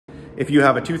If you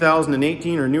have a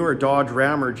 2018 or newer Dodge,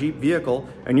 Ram, or Jeep vehicle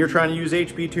and you're trying to use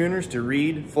HP tuners to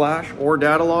read, flash, or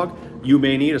data log, you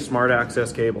may need a smart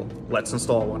access cable. Let's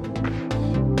install one.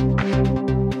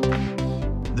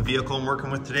 The vehicle I'm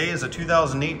working with today is a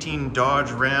 2018 Dodge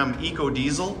Ram Eco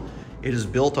Diesel. It is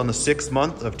built on the 6th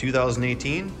month of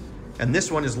 2018, and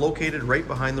this one is located right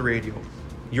behind the radio.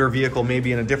 Your vehicle may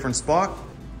be in a different spot,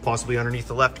 possibly underneath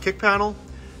the left kick panel,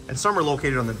 and some are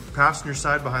located on the passenger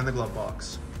side behind the glove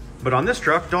box. But on this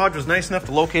truck, Dodge was nice enough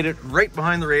to locate it right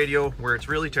behind the radio where it's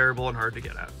really terrible and hard to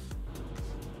get at.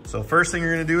 So first thing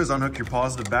you're gonna do is unhook your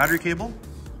positive battery cable.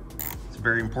 It's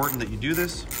very important that you do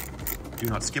this. Do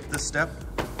not skip this step.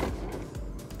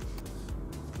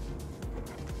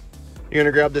 You're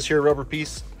gonna grab this here rubber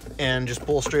piece and just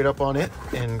pull straight up on it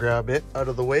and grab it out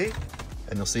of the way.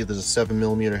 And you'll see there's a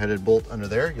 7mm headed bolt under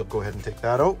there. You'll go ahead and take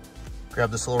that out.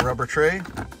 Grab this little rubber tray,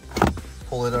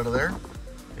 pull it out of there,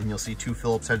 and you'll see 2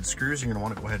 Phillips headed screws. You're gonna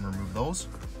wanna go ahead and remove those.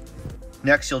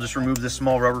 Next, you'll just remove this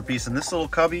small rubber piece in this little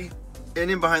cubby. And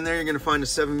in behind there, you're gonna find a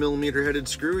 7mm headed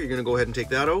screw. You're gonna go ahead and take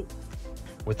that out.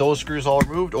 With those screws all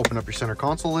removed, open up your center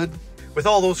console lid. With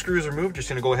all those screws removed, just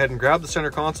gonna go ahead and grab the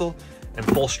center console and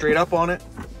pull straight up on it.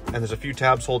 And there's a few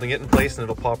tabs holding it in place and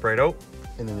it'll pop right out.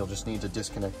 And then you'll just need to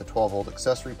disconnect the 12-volt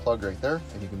accessory plug right there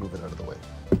and you can move it out of the way.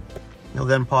 You'll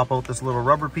then pop out this little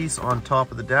rubber piece on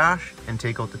top of the dash and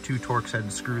take out the 2 Torx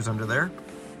head screws under there.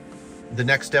 The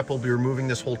next step will be removing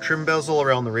this whole trim bezel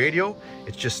around the radio.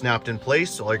 It's just snapped in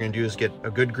place. So all you're gonna do is get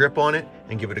a good grip on it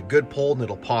and give it a good pull and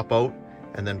it'll pop out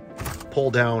and then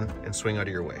pull down and swing out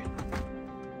of your way.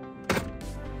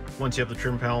 Once you have the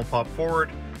trim panel pop forward,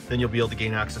 then you'll be able to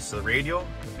gain access to the radio.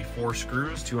 There'll be 4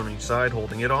 screws, 2 on each side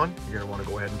holding it on. You're gonna wanna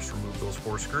go ahead and just remove those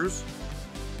 4 screws.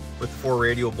 With the 4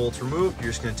 radio bolts removed,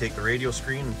 you're just gonna take the radio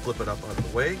screen and flip it up out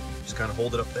of the way. Just kind of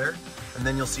hold it up there. And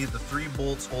then you'll see the 3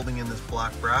 bolts holding in this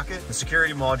black bracket. The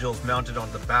security module is mounted on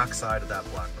the back side of that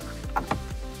black bracket.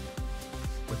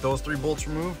 With those 3 bolts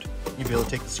removed, you'll be able to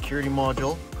take the security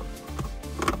module,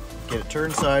 get it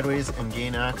turned sideways, and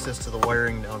gain access to the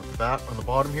wiring down on the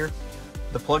bottom here.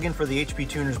 The plug-in for the HP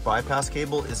Tuners bypass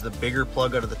cable is the bigger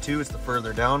plug out of the 2. It's the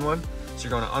further down one. So you're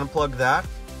going to unplug that,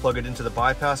 plug it into the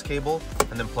bypass cable,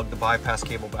 and then plug the bypass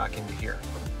cable back into here.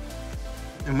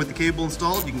 And with the cable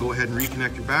installed, you can go ahead and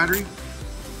reconnect your battery.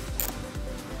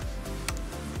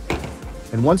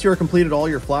 And once you're completed all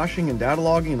your flashing and data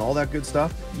logging and all that good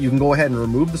stuff, you can go ahead and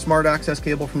remove the smart access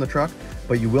cable from the truck,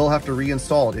 but you will have to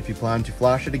reinstall it if you plan to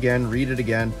flash it again, read it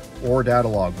again, or data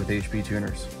log with HP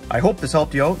Tuners. I hope this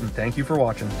helped you out, and thank you for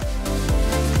watching.